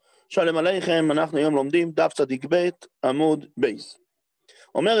שלום עליכם, אנחנו היום לומדים דף צדיק ב' עמוד בייס.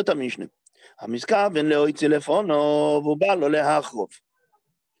 אומרת המשנה, המסכוון להוציא לפונו והוא בא לו להחרוב.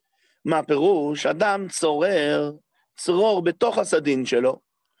 מה פירוש? אדם צורר צרור בתוך הסדין שלו,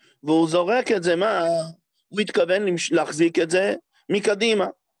 והוא זורק את זה, מה? הוא התכוון להחזיק את זה מקדימה.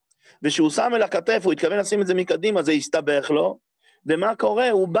 ושהוא שם אל הכתף, הוא התכוון לשים את זה מקדימה, זה יסתבך לו, ומה קורה?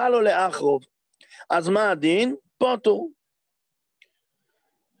 הוא בא לו להחרוב. אז מה הדין? פוטור.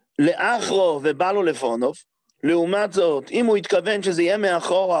 לאחרוב ובא לו לפונוב, לעומת זאת, אם הוא התכוון שזה יהיה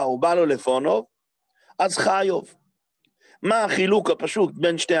מאחורה, הוא בא לו לפונוב, אז חיוב. מה החילוק הפשוט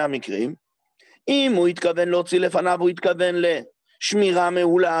בין שתי המקרים? אם הוא התכוון להוציא לפניו, הוא התכוון לשמירה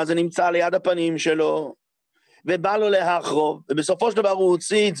מעולה, זה נמצא ליד הפנים שלו, ובא לו לאחרוב, ובסופו של דבר הוא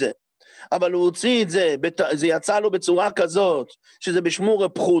הוציא את זה, אבל הוא הוציא את זה, זה יצא לו בצורה כזאת, שזה בשמור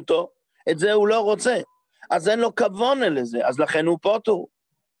פחותו, את זה הוא לא רוצה, אז אין לו כוונה לזה, אז לכן הוא פוטור.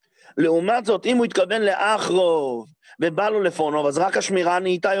 לעומת זאת, אם הוא התכוון לאחרוב ובא לו לפונוב, אז רק השמירה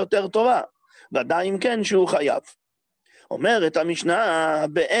נהייתה יותר טובה, ודאי אם כן שהוא חייב. אומרת המשנה,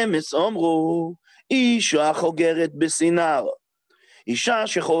 באמס אומרו, אישה חוגרת בסינר, אישה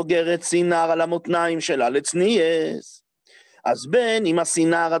שחוגרת סינר על המותניים שלה לצניאס, אז בין אם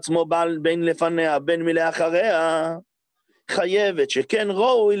הסינר עצמו בא בין לפניה, בין מלאחריה, חייבת שכן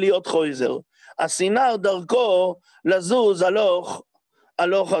ראוי להיות חויזר, הסינר דרכו לזוז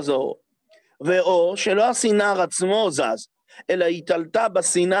הלוך חזור, ואו שלא הסינר עצמו זז, אלא היא תלתה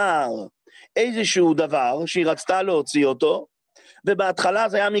בסינר איזשהו דבר שהיא רצתה להוציא אותו, ובהתחלה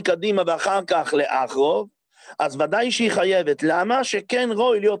זה היה מקדימה ואחר כך לאחרוב, אז ודאי שהיא חייבת. למה? שכן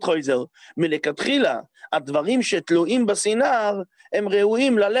ראוי להיות חויזר. מלכתחילה, הדברים שתלויים בסינר, הם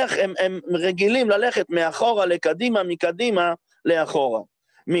ראויים ללכת, הם רגילים ללכת מאחורה לקדימה, מקדימה לאחורה.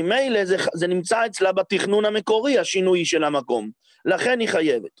 ממילא זה נמצא אצלה בתכנון המקורי, השינוי של המקום. לכן היא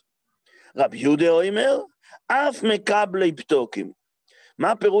חייבת. רב יהודה אומר, אף מקבלי פתוקים.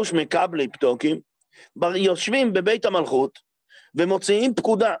 מה פירוש מקבלי פתוקים? יושבים בבית המלכות ומוציאים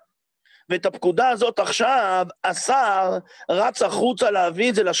פקודה. ואת הפקודה הזאת עכשיו, השר רץ החוצה להביא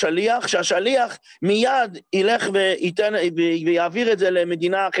את זה לשליח, שהשליח מיד ילך ויעביר את זה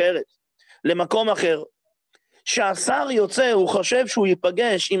למדינה אחרת, למקום אחר. שהשר יוצא, הוא חושב שהוא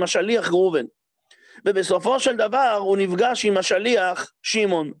ייפגש עם השליח ראובן, ובסופו של דבר הוא נפגש עם השליח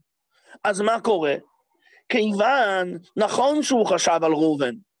שמעון. אז מה קורה? כיוון, נכון שהוא חשב על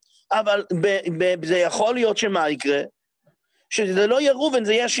ראובן, אבל זה יכול להיות שמה יקרה? שזה לא יהיה ראובן,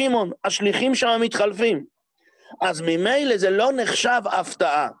 זה יהיה שמעון, השליחים שם מתחלפים. אז ממילא זה לא נחשב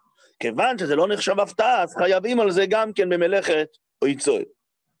הפתעה. כיוון שזה לא נחשב הפתעה, אז חייבים על זה גם כן במלאכת יצוא.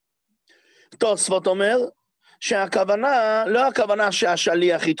 תוספות אומר, שהכוונה, לא הכוונה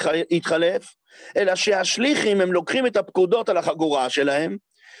שהשליח יתחלף, אלא שהשליחים הם לוקחים את הפקודות על החגורה שלהם,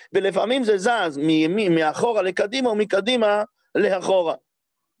 ולפעמים זה זז מאחורה לקדימה או מקדימה לאחורה.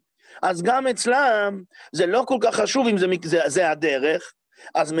 אז גם אצלם זה לא כל כך חשוב אם זה הדרך,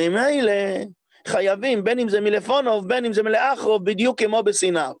 אז ממילא חייבים בין אם זה מלפונוב, בין אם זה מלאחרוב, בדיוק כמו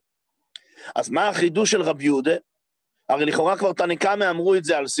בסינר. אז מה החידוש של רב יהודה? הרי לכאורה כבר תנקמה אמרו את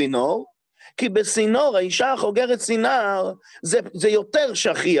זה על סינור, כי בסינור, האישה החוגרת סינר, זה יותר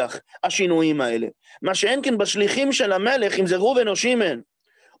שכיח, השינויים האלה. מה שאין כן בשליחים של המלך, אם זה ראובן או שמעון,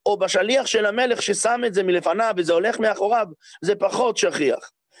 או בשליח של המלך ששם את זה מלפניו וזה הולך מאחוריו, זה פחות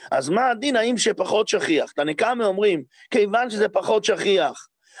שכיח. אז מה הדין האם שפחות שכיח? תנקמה אומרים, כיוון שזה פחות שכיח,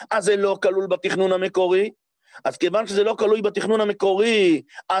 אז זה לא כלול בתכנון המקורי, אז כיוון שזה לא כלול בתכנון המקורי,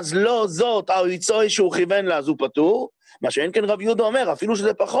 אז לא זאת, היצוא שהוא כיוון לה, אז הוא פטור, מה שאין כן רב יהודה אומר, אפילו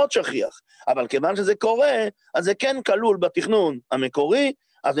שזה פחות שכיח, אבל כיוון שזה קורה, אז זה כן כלול בתכנון המקורי,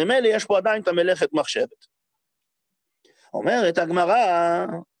 אז ממילא יש פה עדיין את המלאכת מחשבת. אומרת הגמרא,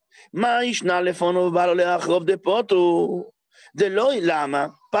 מה ישנה לפונו ובא לו לאחרוב דפוטו? זה לא, למה?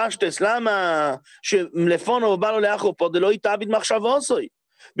 פשטס, למה שלפונו ובא לו לאחרוב פה, זה לא יתעביד מחשבו סוי,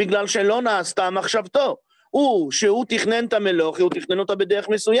 בגלל שלא נעשתה מחשבתו. שהוא תכנן את המלוכה, הוא תכנן אותה בדרך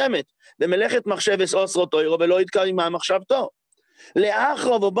מסוימת, במלאכת מחשבס אוסרו תוירו, ולא יתקיימה מחשבתו.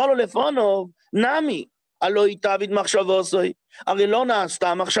 לאחרוב ובא לו לפונו, נמי, הלא יתעביד מחשבו סוי, הרי לא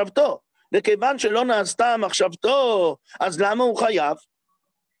נעשתה מחשבתו, וכיוון שלא נעשתה מחשבתו, אז למה הוא חייב?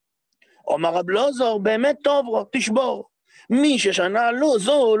 אומר רב לוזור, באמת טוב לו, תשבור. מי ששנה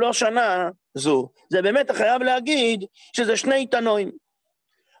זו, לא שנה זו. זה באמת חייב להגיד שזה שני תנועים.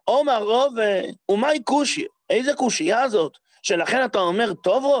 אומר רוב, ומהי קושי? איזה קושייה הזאת? שלכן אתה אומר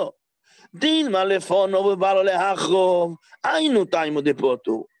טוב לו? דין מה לפונו ובא לו לאחרוב, היינו תיימו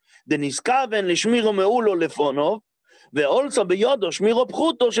דפוטו. דנסכוון לשמירו מעולו לפונו, ואולצו ביודו שמירו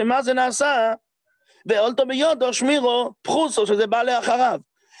פחותו, שמה זה נעשה? ואולתו ביודו שמירו פחוסו, שזה בא לאחריו.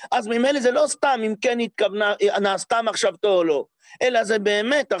 אז ממילא זה לא סתם אם כן התכוונה, נעשתה מחשבתו או לא, אלא זה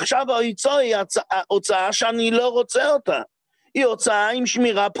באמת, עכשיו ההוצאה היא הוצאה שאני לא רוצה אותה. היא הוצאה עם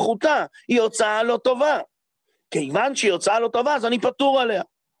שמירה פחותה, היא הוצאה לא טובה. כיוון שהיא הוצאה לא טובה, אז אני פטור עליה.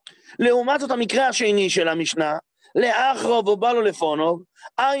 לעומת זאת המקרה השני של המשנה, לאחרוב ובא לו לפונוב,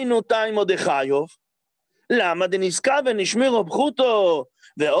 היינו תאי מרדכיוב, למה דנזכה ונשמירו פחותו,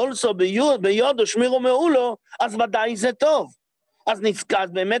 ואולסו ביודו שמירו מעולו, אז ודאי זה טוב. אז נזכה,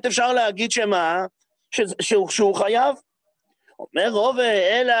 באמת אפשר להגיד שמה? שהוא חייב? אומר רובה,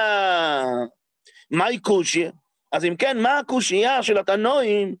 אלא מהי קושיה? אז אם כן, מה הקושייה של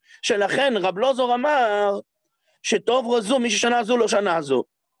התנועים, שלכן רב לוזור אמר, שטוב רזו מי ששנה זו לא שנה זו.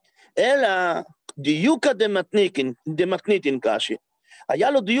 אלא דיוקא דמתניתין קשי.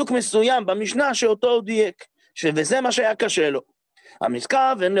 היה לו דיוק מסוים במשנה שאותו הוא דייק, וזה מה שהיה קשה לו.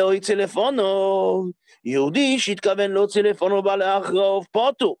 המתכוון להוציא לפונו, יהודי שהתכוון להוציא לפונו בא לאחרוב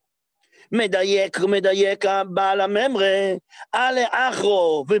פוטו. מדייק בעל הממרה,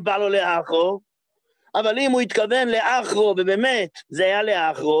 לאחרוב ובא לו לאחרוב, אבל אם הוא התכוון לאחרוב ובאמת זה היה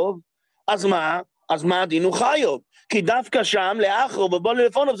לאחרוב, אז מה? אז מה הדין הוא חיוב? כי דווקא שם לאחרוב ובא לו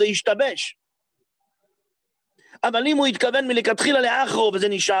לפונו זה ישתבש. אבל אם הוא התכוון מלכתחילה לאחרוב וזה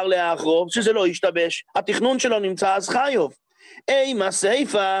נשאר לאחרוב, שזה לא ישתבש, התכנון שלו נמצא אז חיוב. מה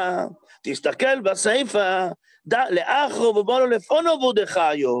סייפה, תסתכל בסייפה, לאחרוב ובא לו לפונו ועוד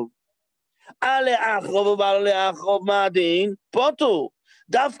חיוב. לאחרוב ובא לו לאחרוב מה הדין? פוטו.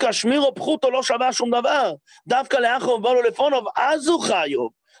 דווקא שמירו פחותו לא שווה שום דבר. דווקא לאחרוב ובא לו לפונו, אז הוא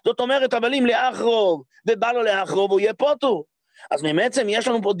חיוב. זאת אומרת, אבל אם לאחרוב ובא לו לאחרוב, הוא יהיה פוטו. אז בעצם יש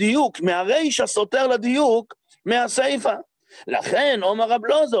לנו פה דיוק, מהרישא סותר לדיוק מהסייפה. לכן, אומר רב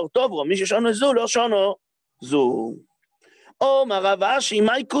לוזור, טוב, מי ששונו זו, לא שונו זו. אומר רב אשי,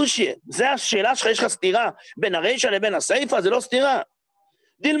 מהי קושיה? זה השאלה שלך, יש לך סתירה. בין הרישא לבין הסייפה, זה לא סתירה.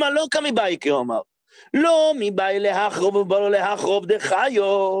 דילמה לא כמבאי כאומר. לא מבאי לאחרוב ובא לו לאחרוב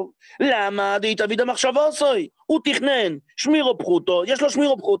דחיוב. למה? דהתאביד המחשבו סוי. הוא תכנן שמירו פחותו, יש לו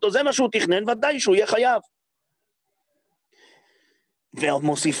שמירו פחותו, זה מה שהוא תכנן, ודאי שהוא יהיה חייב.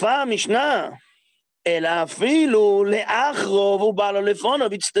 ומוסיפה המשנה, אלא אפילו לאחרוב ובא לו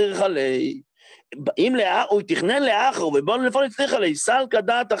לפונו והצטריך עלי. אם הוא תכנן לאחרוב ובא לו לפונו והצטריך עלי, סלקא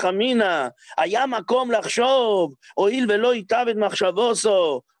דעתא חמינא, היה מקום לחשוב, הואיל ולא יתאבד מחשבו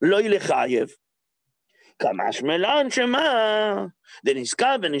סו, לא ילחייב. כמה שמלן שמה,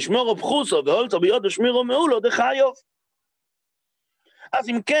 דנזכה ונשמורו פחוסו והולצו ביודו שמירו מעולו דחיוב. אז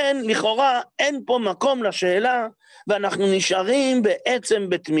אם כן, לכאורה אין פה מקום לשאלה, ואנחנו נשארים בעצם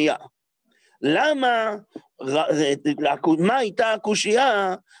בתמיהה. למה, מה הייתה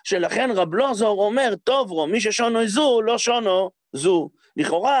הקושייה, שלכן רב לוזור אומר, טוב, מי ששונו זו, לא שונו זו.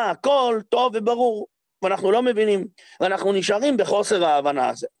 לכאורה הכל טוב וברור, ואנחנו לא מבינים, ואנחנו נשארים בחוסר ההבנה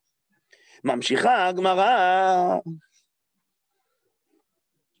הזה. ממשיכה הגמרא,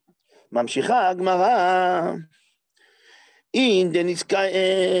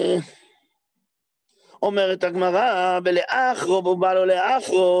 אומרת הגמרא, ולאחרוב הוא בא לו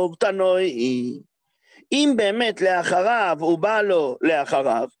לאחרוב תנועי. אם באמת לאחריו הוא בא לו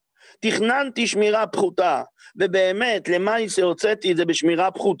לאחריו, תכננתי שמירה פחותה, ובאמת למעשה הוצאתי את זה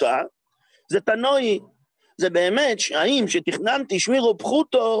בשמירה פחותה, זה תנועי. זה באמת, האם שתכננתי שמירו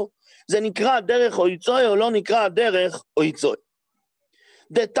פחותו, זה נקרא דרך אויצוי או לא נקרא דרך אויצוי.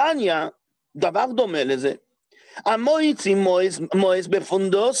 דתניא, דבר דומה לזה, המויצי מויס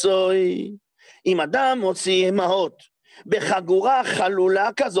בפונדוסוי, אם אדם מוציא אמהות בחגורה חלולה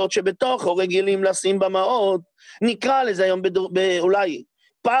כזאת שבתוכו רגילים לשים במעות, נקרא לזה היום אולי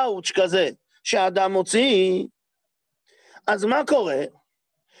פאוץ' כזה שהאדם מוציא, אז מה קורה?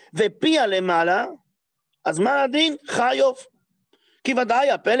 ופיה למעלה, אז מה הדין? חיוב. כי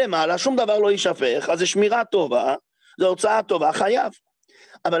ודאי הפה למעלה, שום דבר לא יישפך, אז זה שמירה טובה, זה הוצאה טובה, חייב.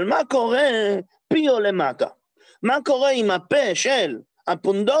 אבל מה קורה פיו למטה? מה קורה עם הפה של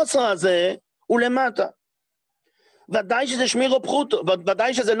הפונדוסר הזה הוא למטה? ודאי שזה שמירו פחותו,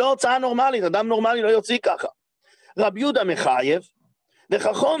 ודאי שזה לא הוצאה נורמלית, אדם נורמלי לא יוציא ככה. רב יהודה מחייב,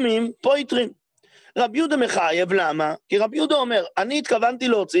 וחכמים פויטרים. רב יהודה מחייב, למה? כי רב יהודה אומר, אני התכוונתי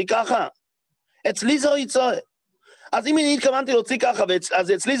להוציא ככה, אצלי זה יצא. אז אם אני התכוונתי להוציא ככה,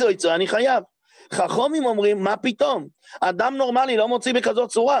 אז אצלי זה יצא, אני חייב. חכמים אומרים, מה פתאום? אדם נורמלי לא מוציא בכזאת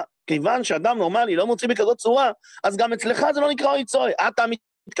צורה. כיוון שאדם נורמלי לא מוציא בכזאת צורה, אז גם אצלך זה לא נקרא יצא. אתה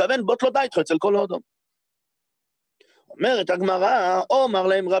מתכוון, בוט לא די איתך אצל כל הודום. אומרת הגמרא, אומר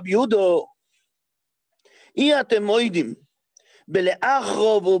להם רב יהודו, אי אתם מוידים,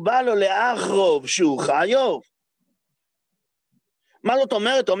 בלאחרוב ובא לו לאחרוב שהוא חיוב. מה זאת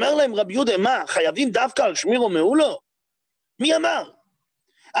אומרת? אומר להם רב יהודה, מה, חייבים דווקא על שמירו מעולו? מי אמר?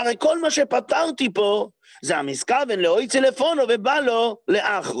 הרי כל מה שפתרתי פה, זה המסכוון לאויצי לפונו ובא לו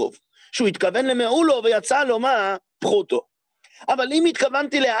לאחרוב. שהוא התכוון למעולו ויצא לו מה? פחותו. אבל אם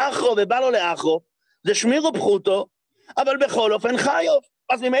התכוונתי לאחרוב ובא לו לאחרוב, זה שמירו פחותו, אבל בכל אופן חיוב.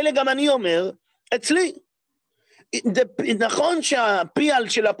 אז ממילא גם אני אומר, אצלי. נכון שהפיאל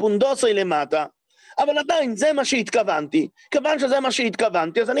של הפונדוסי למטה, אבל עדיין זה מה שהתכוונתי. כיוון שזה מה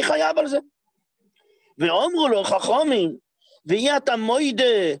שהתכוונתי, אז אני חייב על זה. ואומרו לו חכמים, ואי אתה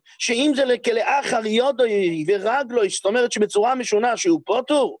מוידה, שאם זה כלאחר יודוי ורגלוי, זאת אומרת שבצורה משונה שהוא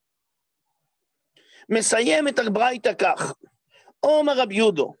פוטור, מסיים את הברייתא כך, אומר רב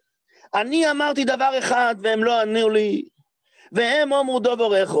יהודו, אני אמרתי דבר אחד והם לא ענו לי, והם אמרו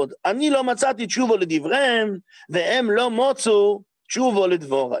דבר אחד, אני לא מצאתי תשובו לדבריהם, והם לא מוצאו תשובו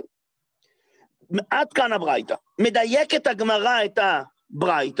לדבוריי. עד כאן הברייתא. מדייקת הגמרא את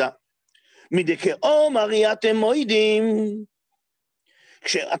הברייתא. מדכאומר אי אתם מוידים,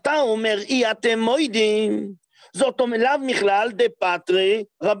 כשאתה אומר אי אתם מוידים, זאת אומרת לאו מכלל דפטרי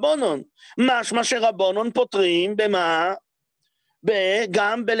רבונון. משמע שרבונון פותרים במה?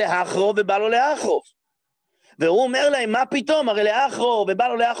 גם בלאחרוב ובא לו לאחרוב. והוא אומר להם, מה פתאום? הרי לאחרוב ובא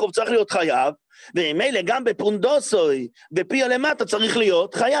לו לאחרוב צריך להיות חייב, ומילא גם בפונדוסוי ופיה למטה צריך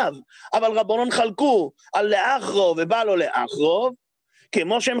להיות חייב. אבל רבונון חלקו על לאחרוב ובא לו לאחרוב,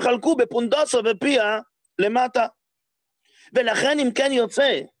 כמו שהם חלקו בפונדוסו ופיה למטה. ולכן אם כן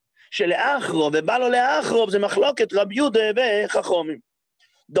יוצא שלאחרוב ובא לו לאחרוב זה מחלוקת רב יהודה וחכמים.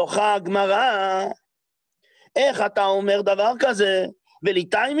 דוחה הגמרא, איך אתה אומר דבר כזה?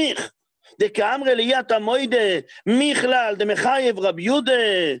 וליטיימיך, דקאמרי ליאת המוידה מכלל דמחייב רב יהודה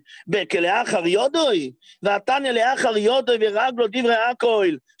כלאחר יודוי, ועתניה לאחר יודוי ורגלו דברי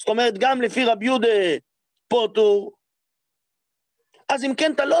הכויל, זאת אומרת גם לפי רב יהודה פוטור. אז אם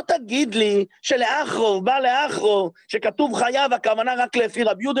כן אתה לא תגיד לי שלאחרוב בא לאחרוב שכתוב חייב הכוונה רק לפי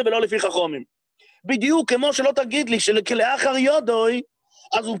רב יהודה ולא לפי חכמים. בדיוק כמו שלא תגיד לי שלאחר יודוי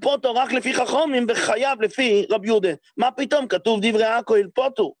אז הוא פוטור רק לפי חכמים וחייב לפי רב יהודה. מה פתאום? כתוב דברי הכויל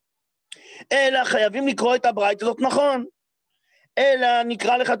פוטור. אלא חייבים לקרוא את הברייתא הזאת נכון. אלא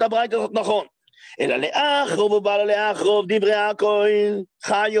נקרא לך את הברייתא הזאת נכון. אלא לאחרוב ובא לו לאחרוב דברי הכויל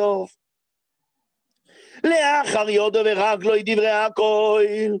חיוב. לאחר יודו ורגלו דברי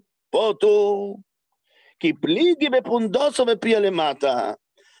הכויל פוטור. כי פליגי בפונדוסו ופיה למטה.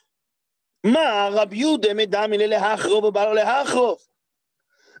 מה רב יהודה מדמה לאחרוב ובא לו לאחרוב?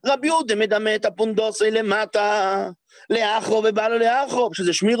 רב יהודה מדמה את הפונדוסי למטה, לאחרוב ובא לו לאחרוב,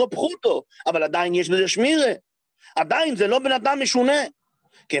 שזה שמירו פחותו, אבל עדיין יש בזה שמירה. עדיין זה לא בן אדם משונה.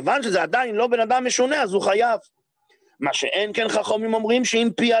 כיוון שזה עדיין לא בן אדם משונה, אז הוא חייב. מה שאין כן חכמים אומרים שאם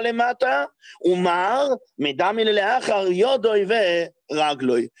פיה למטה, ומר מדמה לאחר יודוי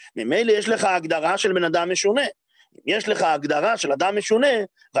ורגלוי. ממילא יש לך הגדרה של בן אדם משונה. אם יש לך הגדרה של אדם משונה,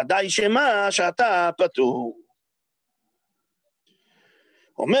 ודאי שמה שאתה פטור.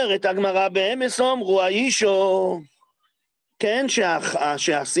 אומרת הגמרא באמס אומרו האישו, כן,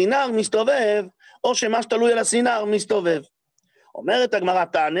 שהסינר מסתובב, או שמה שתלוי על הסינר מסתובב. אומרת הגמרא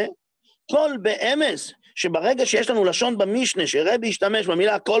תענה, כל באמס, שברגע שיש לנו לשון במשנה, שרבי השתמש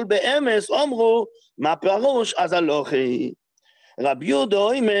במילה כל באמס, אומרו, מה פירוש? אז הלוכי. רב יהודה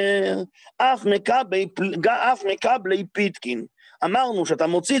אומר, אף מקבלי פיתקין. אמרנו שאתה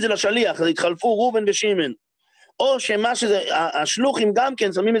מוציא את זה לשליח, אז התחלפו רובן ושמן. או שמה שזה, השלוחים גם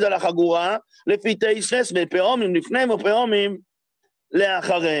כן שמים את זה לחגורה, לפי תייסס ופעומים לפניהם ופעומים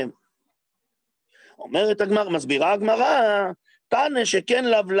לאחריהם. אומרת הגמרא, מסבירה הגמרא, תענה שכן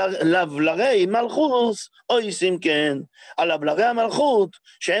לבלרי מלכוס, או ישים כן. הלבלרי המלכות,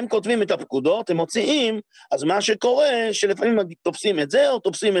 שהם כותבים את הפקודות, הם מוציאים, אז מה שקורה, שלפעמים תופסים את זה או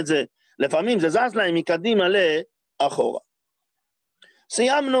תופסים את זה. לפעמים זה זז להם מקדימה לאחורה.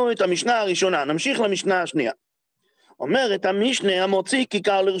 סיימנו את המשנה הראשונה, נמשיך למשנה השנייה. אומרת המשנה המוציא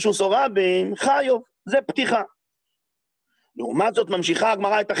כיכר לרשוס או רבים, חיוב, זה פתיחה. לעומת זאת ממשיכה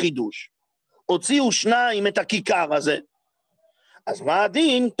הגמרא את החידוש. הוציאו שניים את הכיכר הזה, אז מה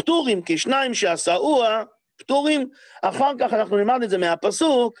הדין? פטורים, כי שניים שעשאוה, פטורים. אחר כך אנחנו נלמד את זה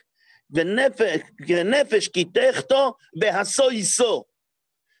מהפסוק, ונפש כי תחתו בהסויסו.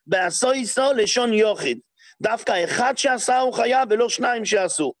 בהסויסו לשון יוחיד. דווקא אחד שעשה הוא חייב ולא שניים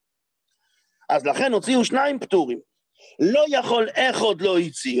שעשו. אז לכן הוציאו שניים פטורים. לא יכול אחד לא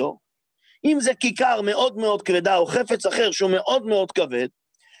הציעו, אם זה כיכר מאוד מאוד כבדה או חפץ אחר שהוא מאוד מאוד כבד,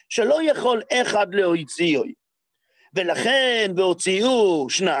 שלא יכול אחד לא הציעו. ולכן והוציאו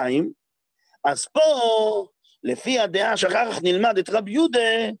שניים, אז פה, לפי הדעה שאחר כך נלמד את רב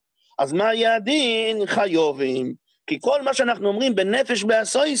יהודה, אז מה יהיה הדין? חיובים. כי כל מה שאנחנו אומרים בנפש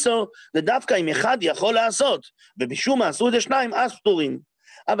בהסויסו, זה דווקא אם אחד יכול לעשות, ובשום מה עשו את זה שניים, אז פטורים.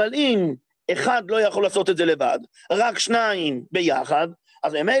 אבל אם אחד לא יכול לעשות את זה לבד, רק שניים ביחד,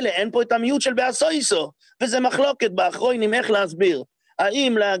 אז ממילא אין פה את המיעוט של בעשויסו, וזה מחלוקת באחרונים איך להסביר.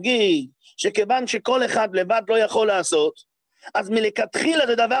 האם להגיד שכיוון שכל אחד לבד לא יכול לעשות, אז מלכתחילה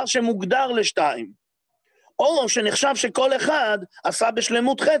זה דבר שמוגדר לשתיים, או שנחשב שכל אחד עשה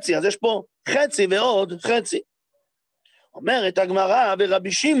בשלמות חצי, אז יש פה חצי ועוד חצי. אומרת הגמרא,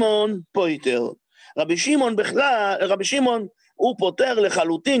 ורבי שמעון פויטר. רבי שמעון הוא פותר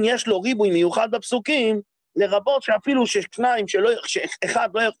לחלוטין, יש לו ריבוי מיוחד בפסוקים, לרבות שאפילו ששניים, שאחד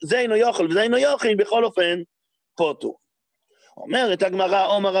זה אינו יוכל וזה אינו יוכל, בכל אופן פוטו. אומרת הגמרא,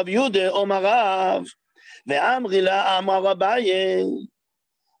 אומר רב יהודה, אומר רב, ואמרי לה, אמר רביי,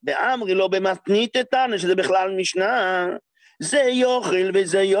 ואמרי לו במתנית תנא, שזה בכלל משנה, זה יוכל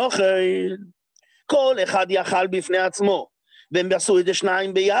וזה יוכל. כל אחד יאכל בפני עצמו, והם עשו את זה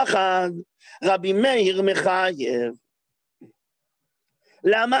שניים ביחד, רבי מאיר מחייב.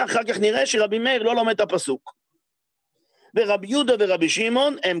 למה? אחר כך נראה שרבי מאיר לא לומד את הפסוק. ורבי יהודה ורבי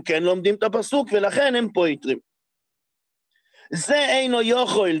שמעון הם כן לומדים את הפסוק, ולכן הם פויטרים. זה אינו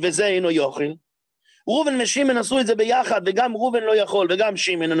יוכל וזה אינו יוכל. ראובן ושמעון עשו את זה ביחד, וגם ראובן לא יכול וגם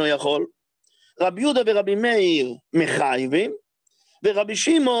שמעון אינו יכול. רבי יהודה ורבי מאיר מחייבים, ורבי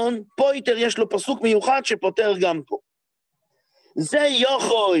שמעון פויטר יש לו פסוק מיוחד שפותר גם פה. זה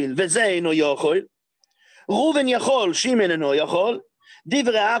יוכל וזה אינו יוכל. ראובן יכול, שמעון אינו יכול.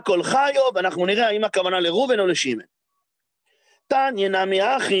 דברי הכל חיו, ואנחנו נראה האם הכוונה לראובן או לשמעון. תניא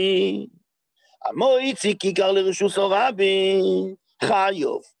נמי אחי, עמו איציק עיקר לרשוסו רבי,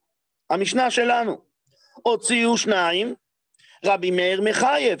 חיוב. המשנה שלנו, הוציאו שניים, רבי מאיר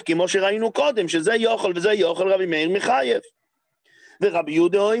מחייב, כמו שראינו קודם, שזה יוכל וזה יוכל, רבי מאיר מחייב. ורבי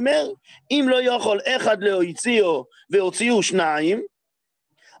יהודה אומר, אם לא יוכל אחד להוציאו והוציאו שניים,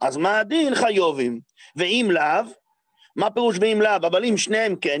 אז מה הדין? חיובים. ואם לאו, מה פירוש ואם לאו? אבל אם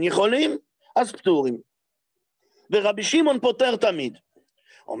שניהם כן יכולים, אז פטורים. ורבי שמעון פותר תמיד.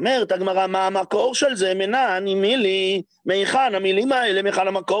 אומרת הגמרא, מה המקור של זה? מנן, מילי, מהיכן המילים האלה, מהיכן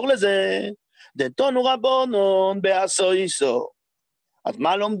המקור לזה? דתונו רבונון בעשויסו. אז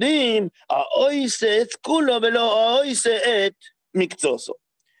מה לומדים? האויסה את כולו ולא האויסה את מקצוסו.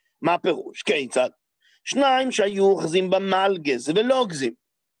 מה פירוש? כיצד? שניים שהיו אוחזים במלגז ולא אוחזים.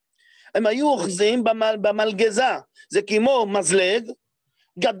 הם היו אוחזים במלגזה. זה כמו מזלג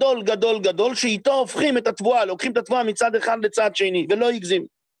גדול גדול גדול, שאיתו הופכים את התבואה, לוקחים את התבואה מצד אחד לצד שני, ולא יגזים.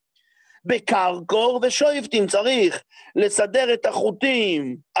 בקרקור ושויבטים צריך לסדר את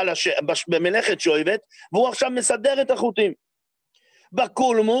החוטים במלאכת שויבת, והוא עכשיו מסדר את החוטים.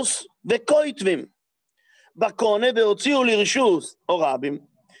 בקולמוס וקויטבים. בקונה והוציאו לרשוס או רבים.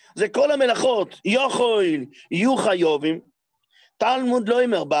 זה כל המלאכות, יוכל, יהיו חיובים. תלמוד לא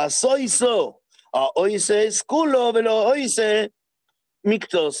אומר, בעשויסו, האויסה סקולו ולא אויסה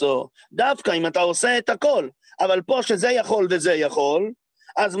מקצוסו. דווקא אם אתה עושה את הכל, אבל פה שזה יכול וזה יכול,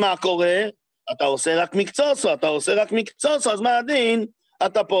 אז מה קורה? אתה עושה רק מקצוסו, אז מה הדין?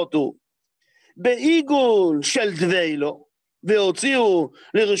 אתה פוטור. בעיגול של דווילו, והוציאו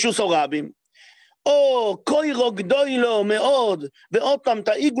לרשוס או רבים, או קוירו גדולו מאוד, ועוד פעם, את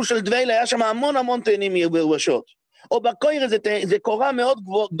העיגול של דווילו, היה שם המון תאנים יבשות, או בקויר זה קורה מאוד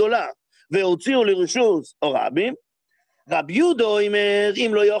גדולה, והוציאו לרשוס או רבים, רבי יהודה אומר,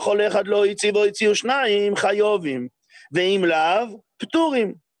 אם לא יכול אחד לא יציא והוציאו שניים, חיובים, ואם לאו,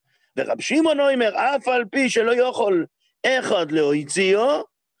 פטורים. ורבי שמעון אומר, אף על פי שלא יכול אחד לא יציאו,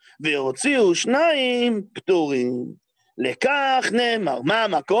 והוציאו שניים, פטורים. לכך נאמר, מה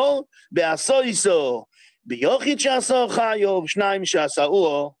המקור? בעשויסו, ביוחיד שעשו חיוב, שניים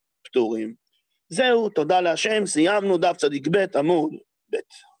שעשאו פטורים. זהו, תודה להשם, סיימנו דף צדיק ב' עמוד ב'.